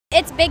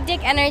It's big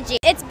dick energy.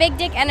 It's big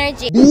dick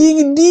energy.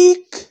 Big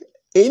dick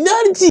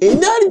energy.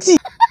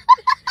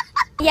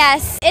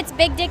 Yes, it's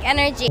big dick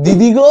energy.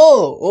 দিদি গো,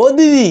 ও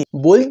দিদি,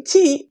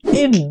 বলছি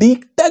এই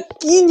ডিকটা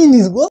কি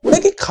জিনিস গো? ওটা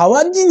কি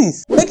খাওয়ার জিনিস?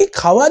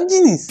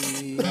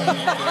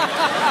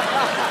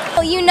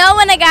 You know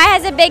when a guy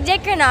has a big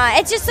dick or not.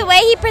 It's just the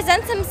way he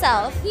presents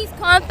himself. He's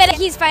confident,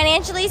 he's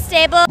financially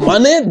stable.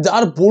 মানে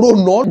যার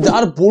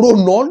বড়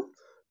নন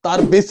তার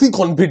বেশি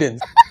confidence.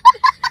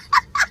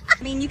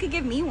 I mean, you could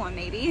give me one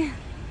maybe.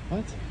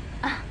 What?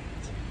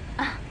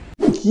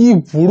 কি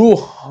বুড়ো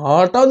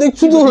হাঁটা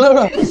দেখছো তো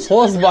লাগা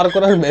সস বার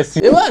করার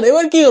মেশিন।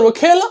 এবার কি করবো?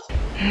 খেলা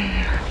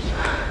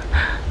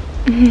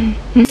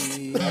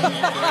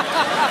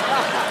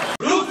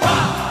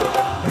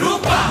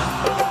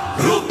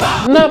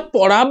না,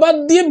 পড়া বাদ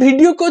দিয়ে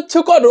ভিডিও করছো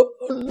করো,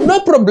 নো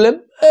প্রবলেম।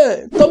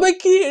 তবে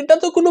কি এটা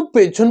তো কোনো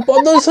পেছন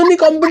প্রদর্শনী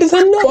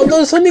কম্পিটিশন না?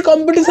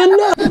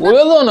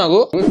 বলে দাও না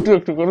গো,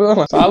 একটু করে দাও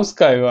না।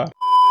 Subscriber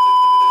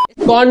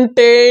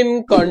content.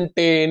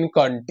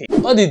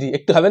 ও দিদি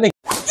একটু হবে নাকি?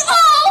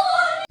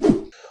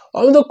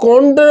 আমি তো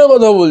কন্টেন্টের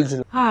কথা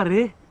বলছিলাম।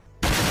 আরে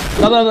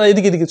দাদা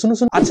এদিকে শুনো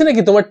আছে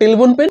নাকি তোমার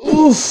টেলিফোন পেন?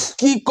 উফ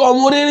কি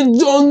কোমরের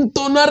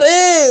যন্ত্রণা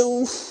রে।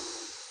 উফ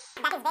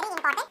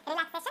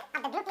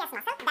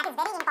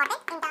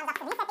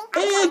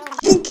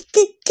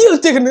কি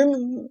হচ্ছে এখানে?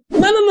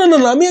 না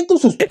আমি একদম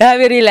সুস্থ।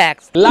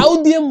 রিল্যাক্স। লাউ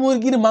দিয়ে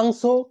মুরগির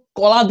মাংস,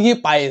 কলা দিয়ে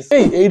পায়েস,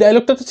 এই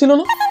ডায়লগটা তো ছিল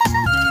না?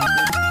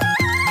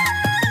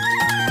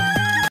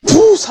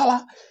 শালা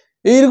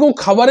এইরকম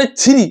খাবারের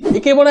ছিরি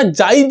একেবারে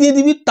যাই দিয়ে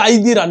দিবি তাই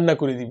দিয়ে রান্না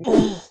করে দিবি।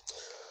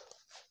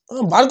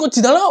 বার করছি,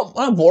 দাঁড়াও,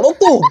 বড়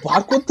তো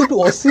বার করতে একটু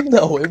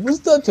অসুবিধা হয়,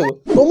 বুঝতে পারছো?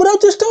 তোমরাও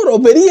চেষ্টা করো,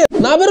 বেরিয়ে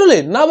না বেরোলে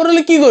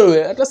কি করবে?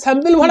 একটা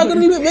স্যাম্পল ভাড়া করে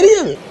নিবে, বেরিয়ে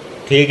যাবে।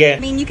 ঠিক আছে।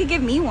 I mean, you could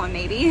give me one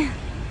maybe.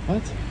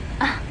 What?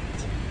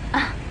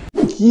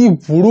 কি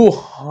বুড়ো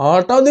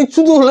হাঁটা দেখছো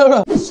তো লাগা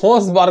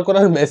সস বার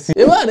করার মেশিন।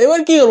 এবার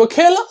কি করবো?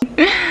 খেলা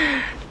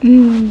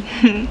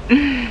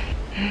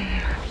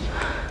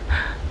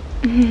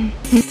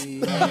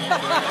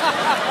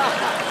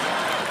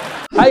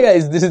Hi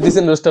guys, this is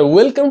DecentRoaster.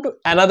 Welcome to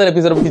another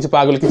episode of কিছু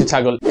পাগল কিছু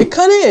ছাগল।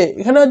 এখানে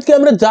আজকে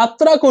আমরা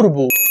যাত্রা করব।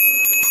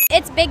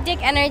 It's big dick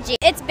energy.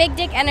 It's big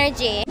dick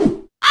energy.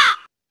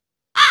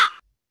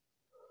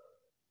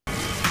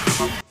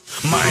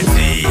 My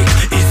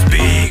dick is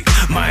big.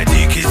 My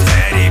dick is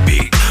very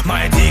big.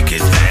 My dick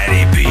is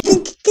very big.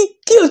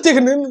 কি হচ্ছে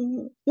এখানে?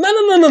 না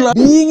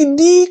বিগ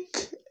ডিক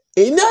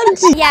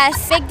energy. Yes,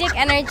 big dick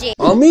energy.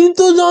 আমি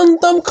তো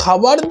জানতাম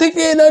খাবার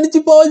থেকে এনার্জি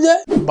পাওয়া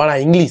যায়। বাড়া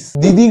ইংলিশ।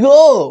 দিদি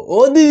গো, ও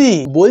দিদি,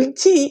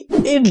 বলছি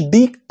এই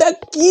ডিকটা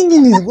কি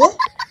জিনিস গো?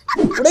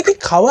 ওটা কি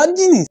খাওয়ার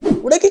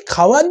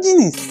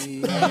জিনিস?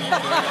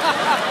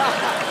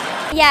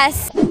 Yes.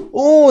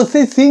 ও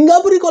সেই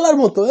সিঙ্গাপুরি কলার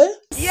মতো।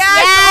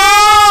 Yes!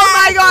 Oh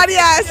my god,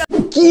 yes!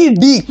 কি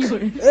ডিক?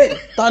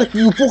 তার কি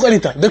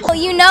উপকারিতা দেখো।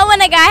 You know when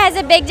a guy has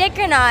a big dick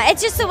or not.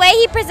 It's just the way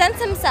he presents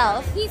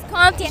himself. He's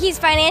confident, he's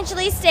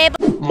financially stable.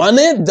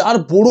 মানে যার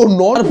বড়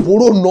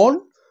নন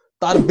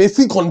তার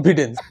বেশি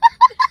কনফিডেন্স।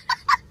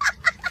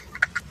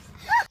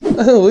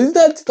 বুঝতে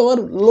পারছি তোমার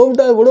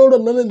লোভটা বড়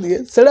ননের দিকে,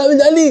 সেটা আমি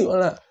জানি।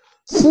 মানে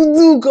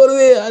শুধু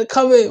করবে আর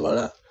খাবে।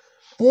 মানে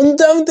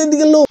পঞ্চামিতের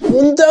দিকে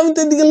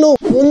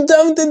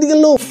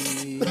লোভ।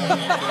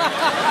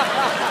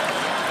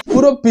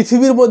 পুরো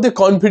পৃথিবীর মধ্যে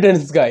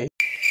confidence guy.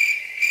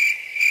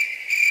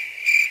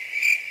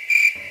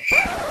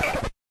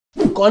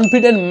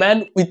 Confident man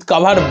with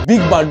cover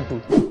big Bantu.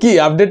 কি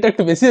আপডেটটা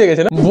একটু বেশি হয়ে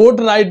গেছে না? Boat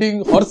riding,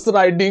 horse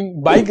riding,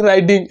 bike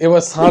riding,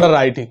 এবার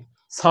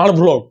ষাঁড়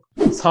ব্লগ।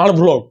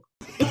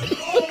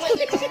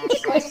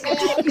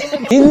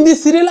 হিন্দি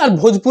সিরিয়াল আর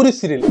ভোজপুরি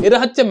সিরিয়াল এরা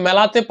হচ্ছে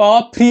মেলাতে পাওয়া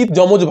ফ্রি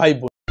যমজ ভাই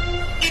বোন।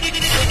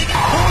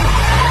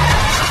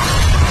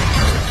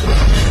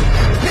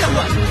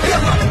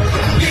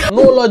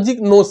 No logic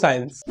no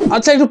science.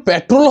 আচ্ছা একটু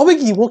পেট্রোল হবে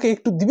কি? ওকে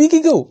একটু দিবি কি?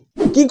 কেউ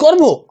কি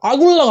করবো?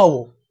 আগুন লাগাবো।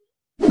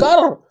 কার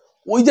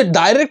ওই যে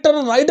ডাইরেক্টর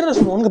আর রাইটার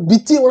আছে ওনাকে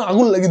বিচিয়ে ওরা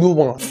আগুন লাগিয়ে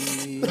দেবো।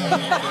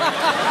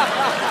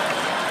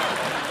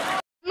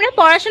 আমরা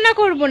পড়াশোনা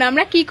করব না,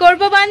 আমরা কি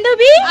করব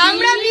বান্ধবী?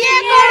 আমরা বিয়ে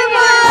করব।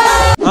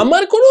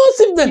 আমার কোনো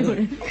অসুবিধা নেই,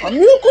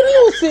 আমিও করি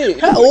ওসে।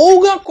 হ্যাঁ,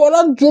 ওগা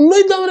করার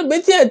জন্যই তো আমরা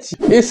বেঁচে আছি।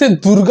 এসে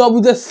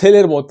দুর্গাপূজার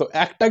সেলের মতো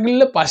একটা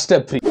কিনলে 5টা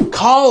ফ্রি।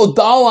 খাও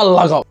দাও আর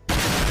লাগাও।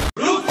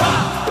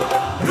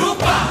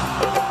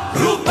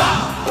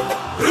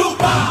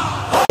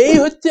 এই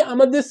হচ্ছে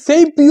আমাদের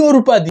সেই পিওর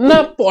উপাধি। না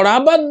পড়া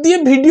বাদ দিয়ে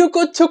ভিডিও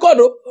করছো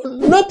করো,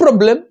 নো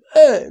প্রবলেম।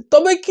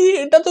 তবে কি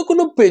এটা তো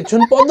কোনো পেছন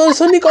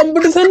প্রদর্শনী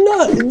কম্পিটিশন না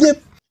যে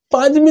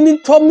 5 মিনিট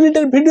 6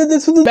 মিনিটের ভিডিওতে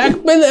শুধু ব্যাক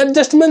পেন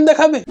অ্যাডজাস্টমেন্ট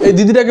দেখাবে। এই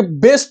দিদিটাকে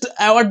বেস্ট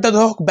অ্যাওয়ার্ডটা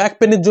দাও ব্যাক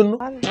পেনের জন্য।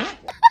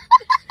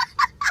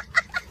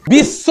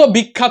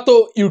 বিশ্ববিখ্যাত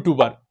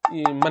ইউটিউবার,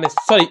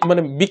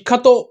 মানে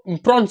বিখ্যাত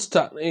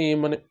প্রনস্টার,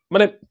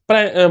 মানে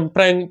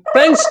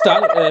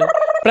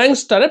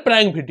প্র্যাঙ্কস্টারে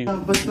প্র্যাঙ্ক ভিডিও।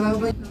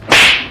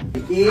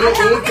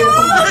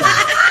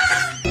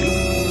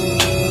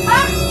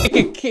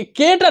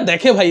 কেটা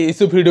দেখে ভাই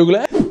এইসব ভিডিওগুলো?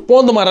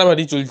 পদ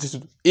মারামারি চলছে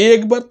শুধু,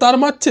 একবার তার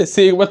মারছে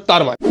সে একবার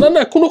তার মারছে। না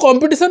না কোনো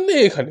কম্পিটিশন নেই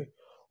এখানে,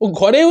 ও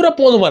ঘরে ওরা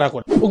পদ মারা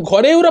করে, ও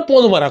ঘরে ওরা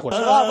পদ মারা করে।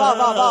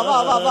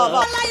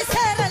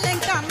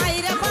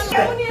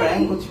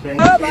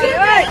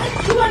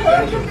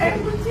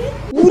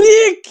 উরে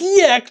কি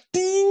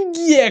অ্যাক্টিং,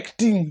 কি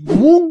অ্যাক্টিং,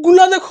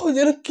 মুখগুলা দেখো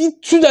যেন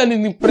কিচ্ছু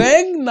জানিনি,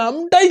 প্র্যাঙ্ক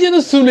নামটাই যেন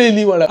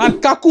শুনেনি বলা। আর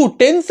কাকু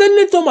টেনশন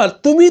নেই তোমার,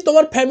 তুমি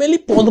তোমার ফ্যামিলি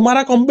পদ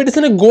মারা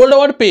কম্পিটিশনে গোল্ড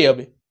অ্যাওয়ার্ড পেয়ে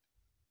যাবে।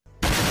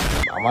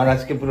 আমার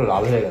আজকে পুরো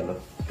লাভ হয়ে গেল।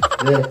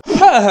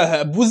 হ্যাঁ হ্যাঁ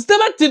হ্যাঁ বুঝতে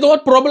পারছি তোমার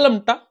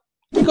প্রবলেমটা।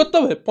 কি করতে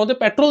হবে, পদে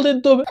পেট্রোল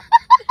দিতে হবে,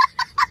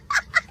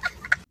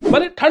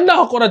 মানে ঠান্ডা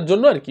করার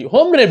জন্য আর কি,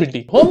 home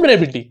remedy, home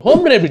remedy, home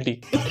remedy.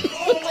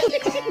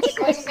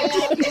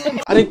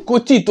 আরে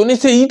কোচি তুমি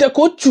সেই ইটা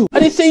করছো,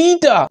 আরে সেই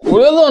ইটা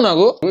করে দাও না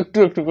গো, একটু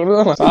একটু করে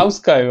দাও না,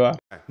 সাবস্ক্রাইবার।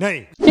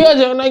 ঠিক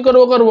আছে নাই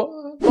করবো করবো,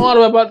 তোমার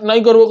ব্যাপার, নাই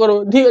করবো করবো,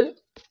 ঠিক আছে,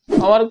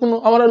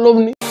 আমার লোভ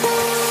নেই।